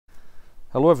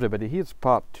Hello everybody, here's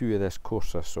part 2 of this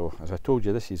Corsa. So as I told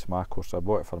you, this is my Corsa. I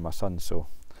bought it for my son, so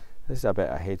this is a bit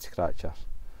of a head scratcher.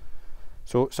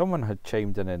 So someone had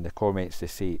chimed in the comments to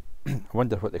say, I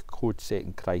wonder what the code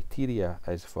setting criteria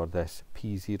is for this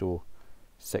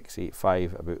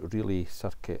P0685 about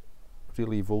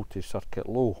relay voltage circuit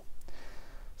low.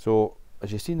 So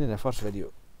as you've seen in the first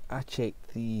video, I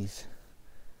checked these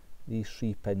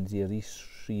 3 pins here, these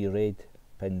 3 red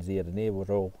pins there, and they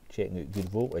were all checking out good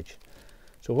voltage.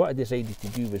 So what I decided to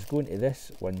do was go into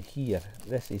this one here.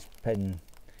 This is pin,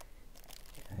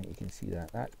 I think you can see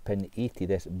that's pin 80,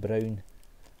 this brown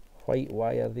white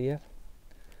wire there.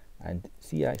 And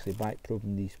see, actually back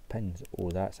probing these pins, oh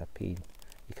that's a pain.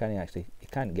 You can't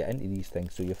get into these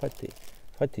things, so you've had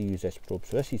to use this probe.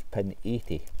 So this is pin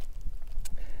 80,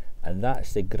 and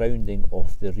that's the grounding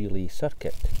of the relay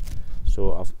circuit.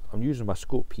 So I'm using my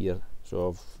scope here, so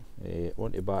I've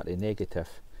on to battery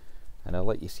negative, and I'll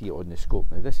let you see it on the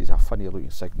scope. Now this is a funny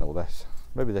looking signal, this.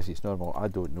 Maybe this is normal, I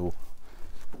don't know.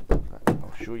 But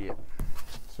I'll show you.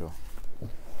 So,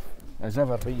 as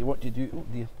ever, when you want to do, oh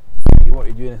dear, you want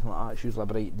to do anything like that, it's usually a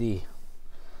bright day.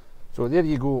 So there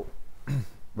you go,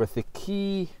 with the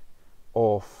key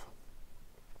off,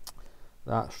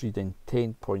 that's reading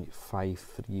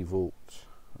 10.53 volts,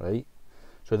 right?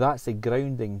 So that's the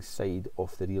grounding side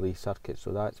of the relay circuit,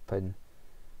 so that's pin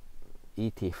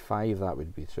 85, that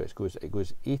would be. So it goes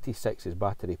 86 is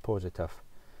battery positive,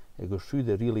 it goes through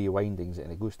the relay windings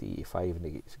and it goes to 85 and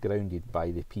it gets grounded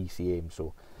by the PCM.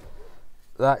 So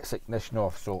that's ignition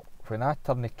off. So when I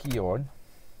turn the key on,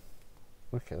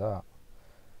 look at that,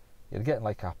 you're getting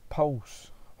like a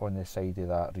pulse on the side of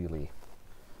that relay.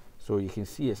 So you can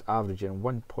see it's averaging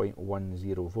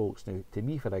 1.10 volts. Now to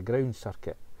me, for a ground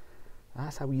circuit,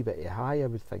 that's a wee bit high, I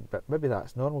would think, but maybe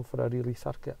that's normal for a relay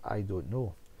circuit, I don't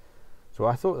know. So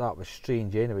I thought that was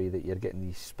strange anyway, that you're getting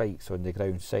these spikes on the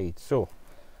ground side. So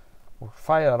we'll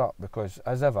fire her up, because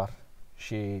as ever,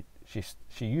 she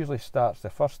usually starts the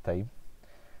first time,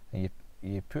 and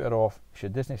you put her off. She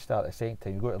doesn't start the second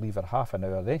time. You've got to leave her half an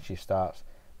hour, then she starts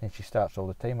all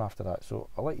the time after that. So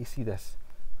I'll let you see this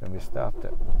when we start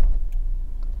it.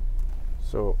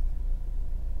 So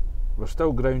we're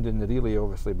still grounding the relay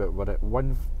obviously, but we're at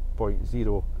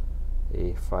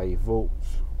 1.05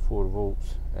 volts, 4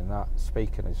 volts, and that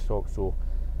spiking is stock. So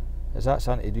is that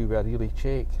something to do with a relay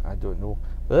check? I don't know.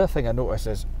 The other thing I notice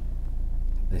is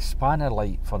the spanner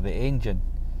light for the engine,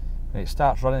 when it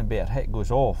starts running better, it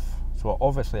goes off. So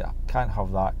obviously I can't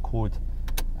have that code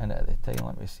in it at the time.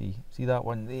 Let me see that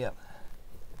one there,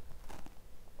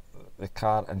 the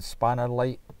car and spanner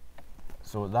light.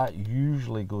 So that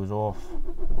usually goes off,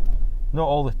 not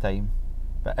all the time,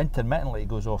 but intermittently it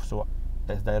goes off. So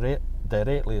it's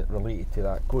directly related to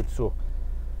that code. So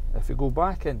if we go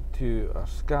back into our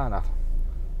scanner,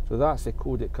 so that's the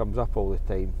code that comes up all the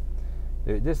time.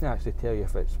 Now it doesn't actually tell you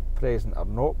if it's present or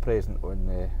not present on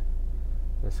the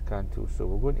scan tool. So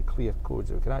we're going to clear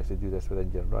codes. We can actually do this with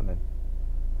engine running.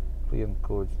 Clearing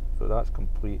codes. So that's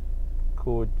complete.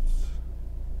 Codes.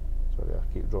 Sorry, I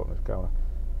keep dropping this camera.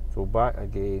 So back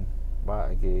again,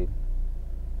 back again.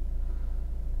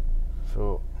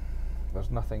 So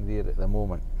there's nothing there at the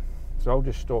moment. So I'll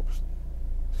just start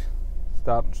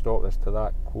and stop this till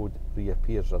that code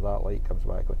reappears or that light comes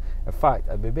back on. In fact,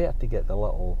 it'd be better to get the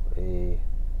little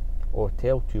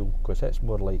hotel tool, because it's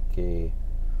more like the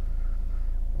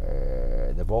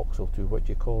Vauxhall tool. What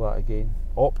do you call that again?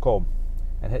 Opcom,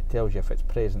 and it tells you if it's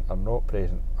present or not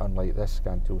present, unlike this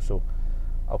scan tool. So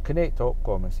I'll connect to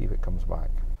Opcom and see if it comes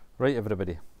back. Right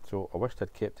everybody, so I wished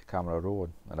I'd kept the camera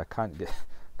rolling, and I can't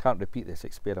repeat this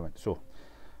experiment. So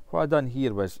what I done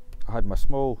here was I had my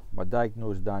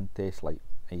diagnosed Dan test light,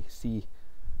 and you see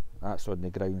that's on the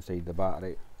ground side of the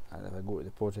battery, and if I go to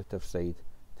the positive side,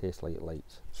 test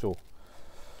lights. So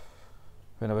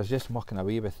when I was just mucking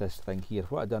away with this thing here,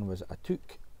 what I done was I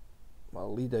took my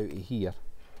lead out of here,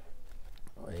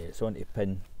 it's onto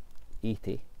pin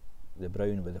 80, the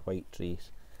brown with the white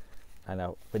trace, and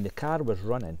when the car was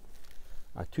running,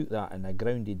 I took that and I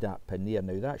grounded that pin there.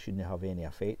 Now that shouldn't have any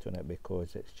effect on it,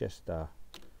 because it's just that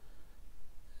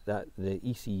the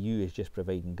ECU is just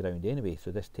providing ground anyway, so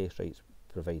this test light's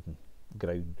providing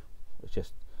ground. It's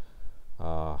just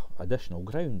additional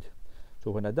ground.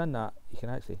 So when I done that, you can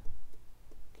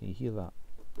you hear that?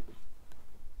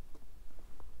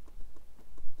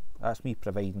 That's me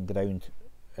providing ground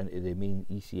into the main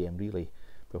ECM relay.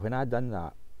 But when I done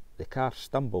that, the car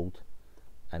stumbled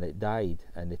and it died,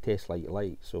 and the test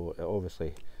light, so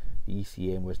obviously the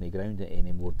ECM wasn't grounding it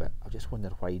anymore. But I just wonder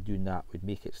why doing that would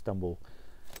make it stumble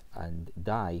and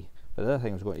die. But the other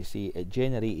thing I was going to say, it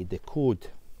generated the code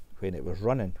when it was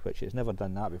running, which it's never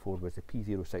done that before, was the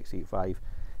P0685,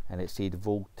 and it said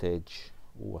voltage,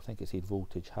 oh, I think it said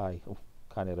voltage high, oh,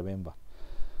 can't remember.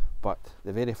 But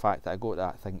the very fact that I got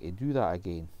that thing to do that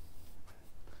again,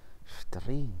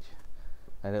 strange.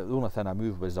 And the only thing I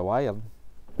moved was the wiring.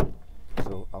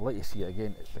 So I'll let you see it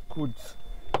again. It's the codes.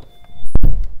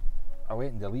 I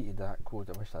went and deleted that code.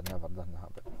 I wish I'd never done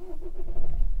that, but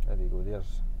there you go.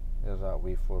 There's that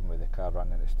waveform with the car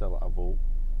running. It's still at a volt.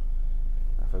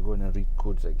 If I go in and read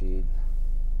codes again,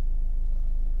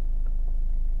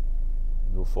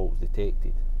 no faults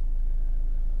detected.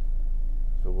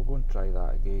 So we'll go and try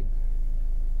that again.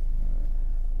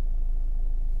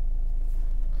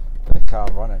 The car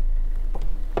running.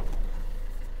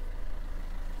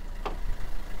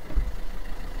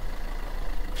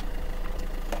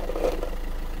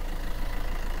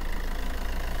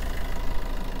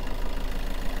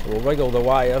 So we'll wiggle the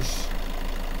wires.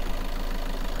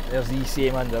 There's the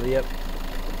ECM under there.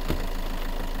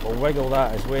 We'll wiggle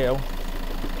that as well.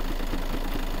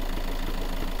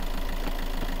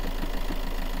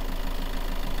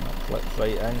 That flips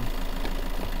right in.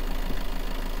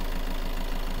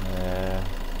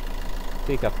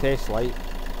 Take our test light.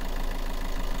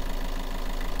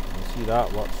 You see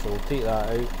that works, so we'll take that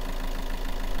out.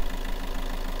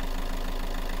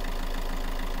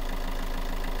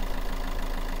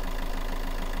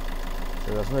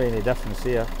 So there's no any difference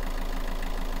there.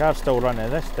 Car's still running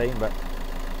this time, but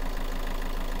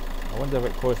I wonder if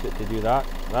it caused it to do that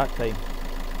time.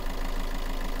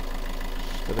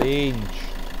 Strange.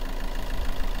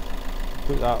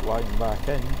 Put that line back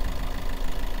in.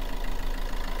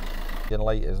 The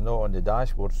light is not on the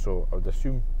dashboard, so I would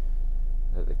assume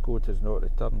that the code is not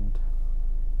returned.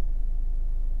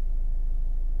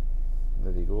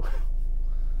 There you go.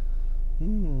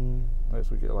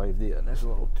 Let's look at live data in this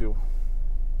little tool.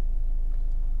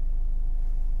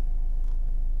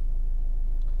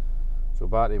 So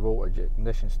battery voltage,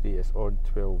 ignition status on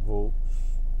 12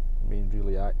 volts, main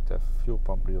relay active, fuel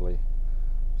pump relay.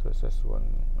 So it's this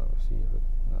one. Let's see if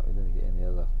we didn't get any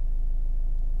other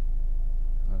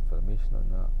information on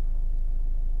that.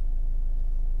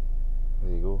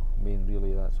 There you go, main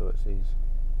relay, that's what it says.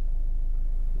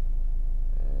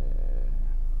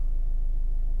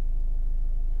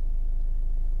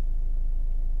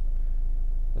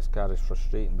 This car is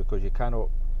frustrating because you can't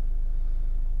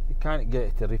get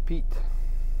it to repeat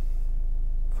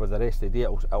for the rest of the day.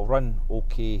 It'll run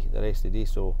okay the rest of the day,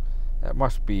 so it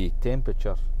must be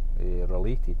temperature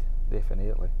related,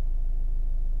 definitely.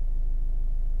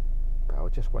 But I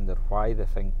just wonder why the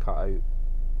thing cut out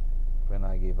when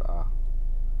I gave it a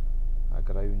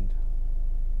ground.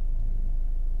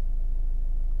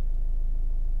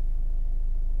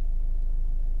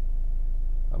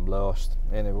 I'm lost.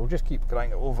 Anyway, we'll just keep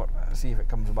cranking it over and see if it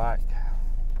comes back.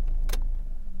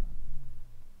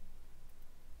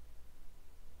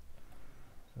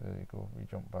 So there you go, we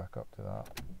jump back up to that.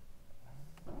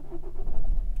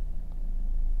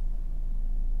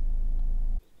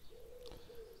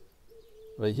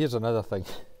 Right, here's another thing.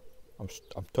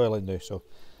 I'm toiling now, so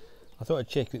I thought I'd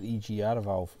check out the EGR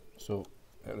valve. So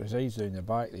it resides down the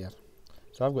back there.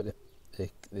 So I've got the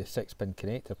 6-pin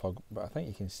connector plug, but I think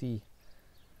you can see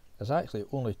there's actually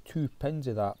only 2 pins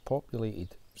of that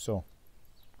populated. So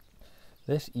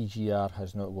this EGR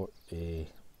has not got a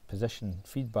position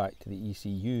feedback to the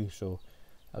ECU, so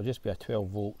it'll just be a 12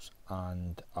 volts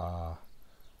and a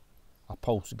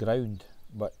pulse ground.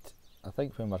 But I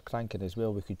think when we're cranking as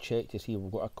well, we could check to see if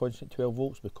we've got a constant 12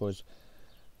 volts, because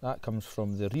that comes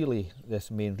from the relay,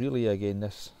 this main relay again,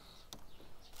 this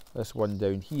one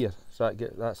down here. So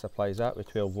that supplies that with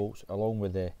 12 volts along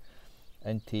with the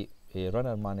intake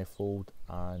runner manifold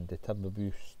and the turbo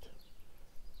boost.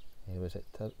 Was it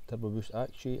turbo boost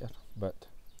actuator? But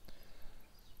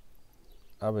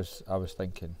I was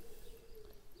thinking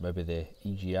maybe the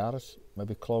EGR's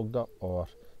maybe clogged up or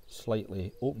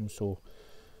slightly open, so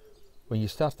when you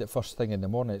start it first thing in the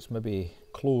morning it's maybe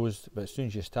closed, but as soon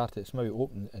as you start it it's maybe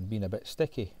open and being a bit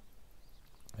sticky,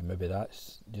 and maybe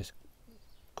that's just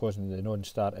causing the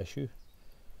non-start issue.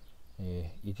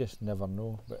 You just never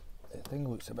know, but the thing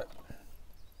looks a bit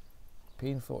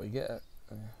painful to get it.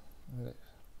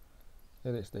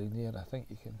 There it's down there. I think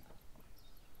you can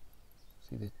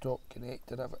see the top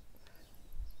connector of it.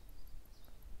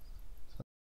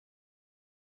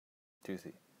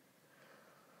 Toothy.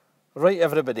 Right,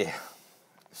 everybody,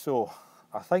 so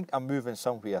I think I'm moving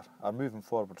somewhere, I'm moving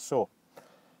forward. So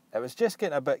it was just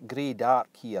getting a bit grey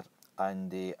dark here,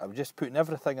 and I was just putting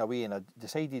everything away, and I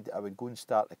decided I would go and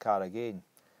start the car again.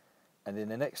 And then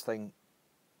the next thing,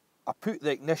 I put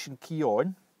the ignition key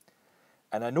on,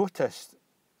 and I noticed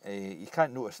You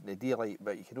can't notice it in the daylight,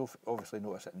 but you can obviously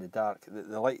notice it in the dark.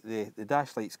 The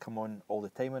dash lights come on all the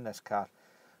time in this car.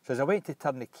 So as I went to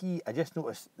turn the key, I just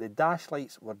noticed the dash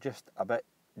lights were just a bit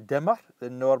dimmer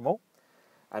than normal.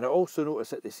 And I also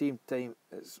noticed at the same time,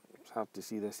 it's hard to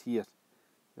see this here,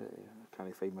 I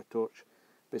can't find my torch,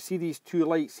 but see these two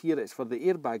lights here, it's for the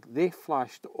airbag, they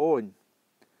flashed on,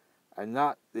 and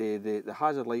that the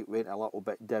hazard light went a little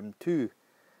bit dim too.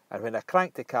 And when I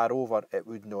cranked the car over, it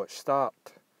would not start.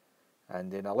 And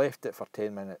then I left it for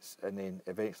 10 minutes, and then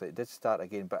eventually it did start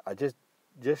again, but I just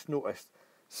noticed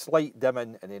slight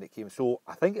dimming, and then it came. So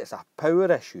I think it's a power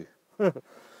issue.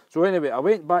 So anyway, I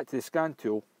went back to the scan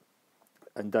tool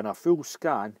and done a full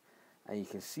scan, and you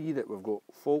can see that we've got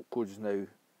fault codes now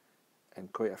in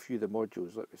quite a few of the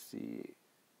modules. Let me see.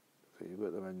 So you've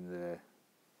got them in the...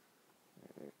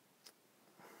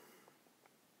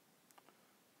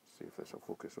 see if this will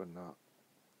focus on that.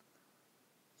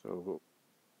 So we've got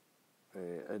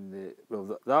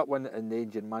that one in the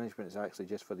engine management is actually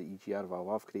just for the EGR valve.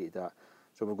 I've created that.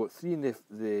 So we've got 3 in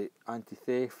the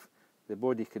anti-theft, the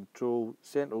body control,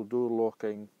 central door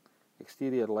locking,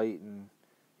 exterior lighting,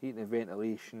 heating and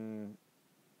ventilation,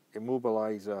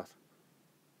 immobiliser,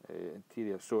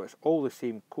 interior. So it's all the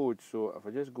same code. So if I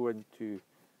just go into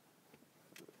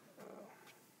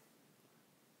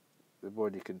the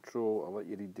body control, I'll let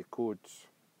you read the codes.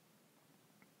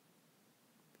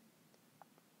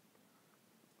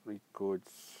 Read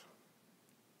codes.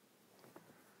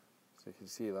 So you can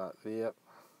see that there.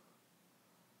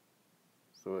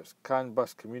 So it's CAN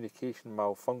bus communication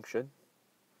malfunction.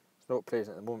 It's not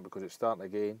present at the moment because it's starting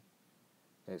again.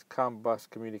 And it's CAN bus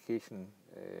communication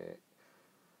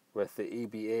with the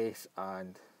ABS,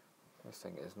 and this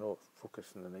thing is not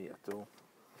focusing the night at all.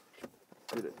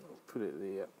 Put it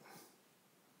there.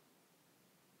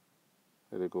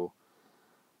 There we go.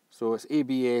 So it's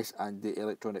ABS and the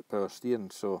electronic power steering,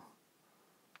 so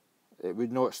it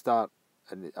would not start,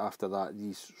 and after that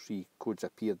these 3 codes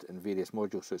appeared in various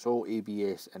modules. So it's all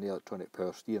ABS and electronic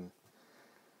power steering.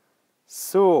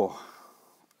 So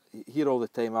here all the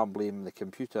time I'm blaming the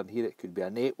computer, and here it could be a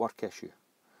network issue.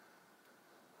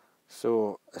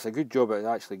 So it's a good job it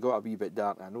actually got a wee bit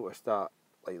dark. I noticed that,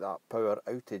 like that power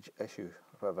outage issue,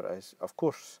 whatever it is. Of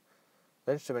course,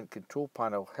 the instrument control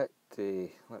panel hit,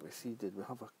 let me see, did we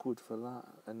have a code for that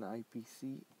in the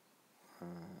IPC?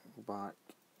 Go back.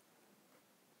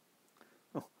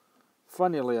 Oh,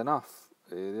 funnily enough,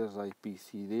 there's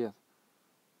IPC there.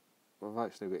 We've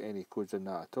actually got any codes in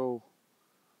that at all.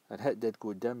 And hit did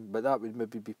go dim, but that would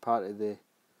maybe be part of the...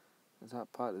 Is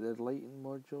that part of the lighting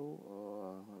module?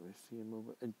 Or let me see a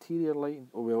moment. Interior lighting.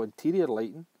 Oh well, interior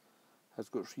lighting has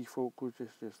got 3 fault codes.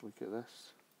 Just look at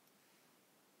this.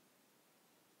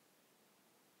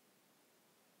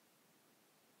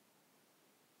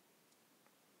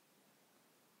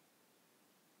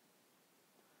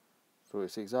 So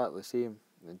it's exactly the same.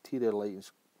 The interior lighting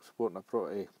supporting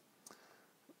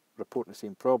reporting the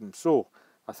same problem. So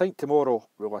I think tomorrow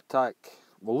we'll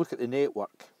look at the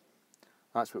network.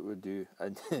 That's what we'll do.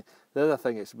 And the other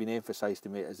thing that's been emphasised to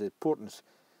me is the importance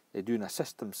of doing a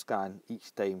system scan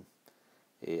each time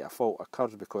a fault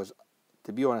occurs, because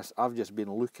to be honest, I've just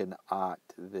been looking at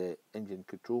the engine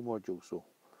control module, so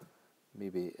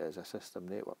maybe it's a system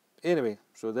network. Anyway,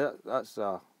 so that's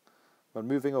we're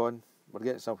moving on. We're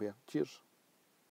getting somewhere. Cheers.